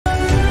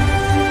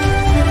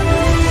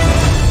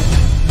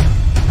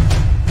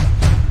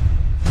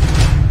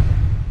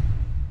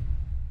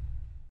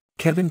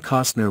Kevin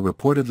Costner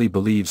reportedly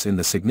believes in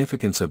the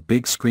significance of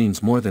big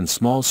screens more than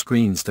small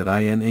screens.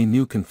 In a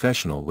new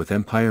confessional with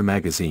Empire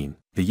magazine,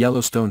 the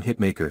Yellowstone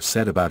hitmaker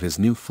said about his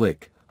new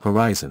flick,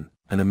 Horizon,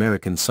 An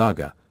American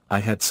Saga, "I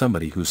had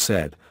somebody who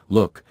said,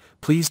 'Look,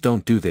 please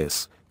don't do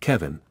this,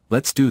 Kevin,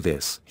 let's do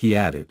this,'" he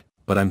added,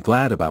 "but I'm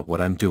glad about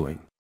what I'm doing.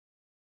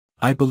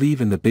 I believe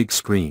in the big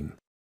screen.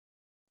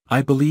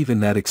 I believe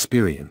in that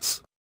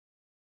experience.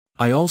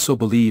 I also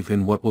believe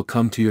in what will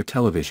come to your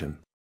television.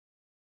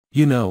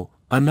 You know,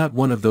 I'm not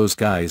one of those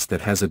guys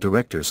that has a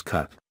director's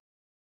cut.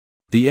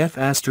 The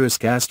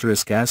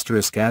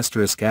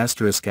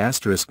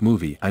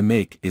movie I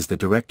make is the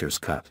director's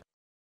cut."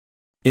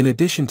 In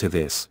addition to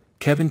this,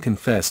 Kevin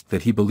confessed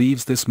that he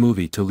believes this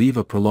movie to leave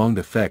a prolonged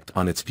effect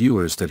on its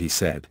viewers. That he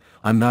said,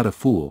 "I'm not a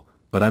fool,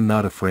 but I'm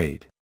not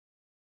afraid.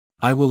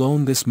 I will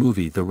own this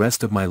movie the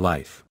rest of my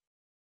life.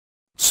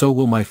 So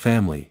will my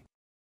family.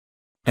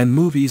 And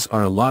movies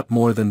are a lot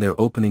more than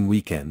their opening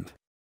weekend.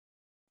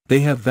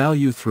 They have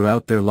value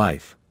throughout their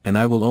life, and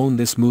I will own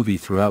this movie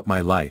throughout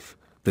my life,"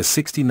 the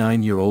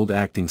 69-year-old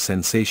acting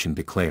sensation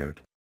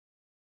declared.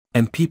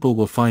 "And people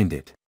will find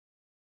it.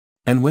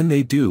 And when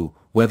they do,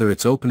 whether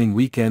it's opening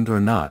weekend or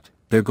not,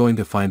 they're going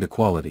to find a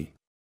quality.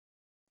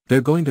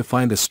 They're going to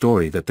find a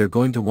story that they're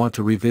going to want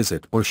to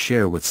revisit or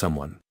share with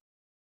someone.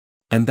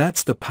 And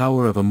that's the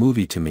power of a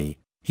movie to me,"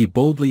 he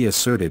boldly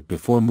asserted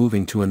before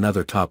moving to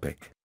another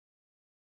topic.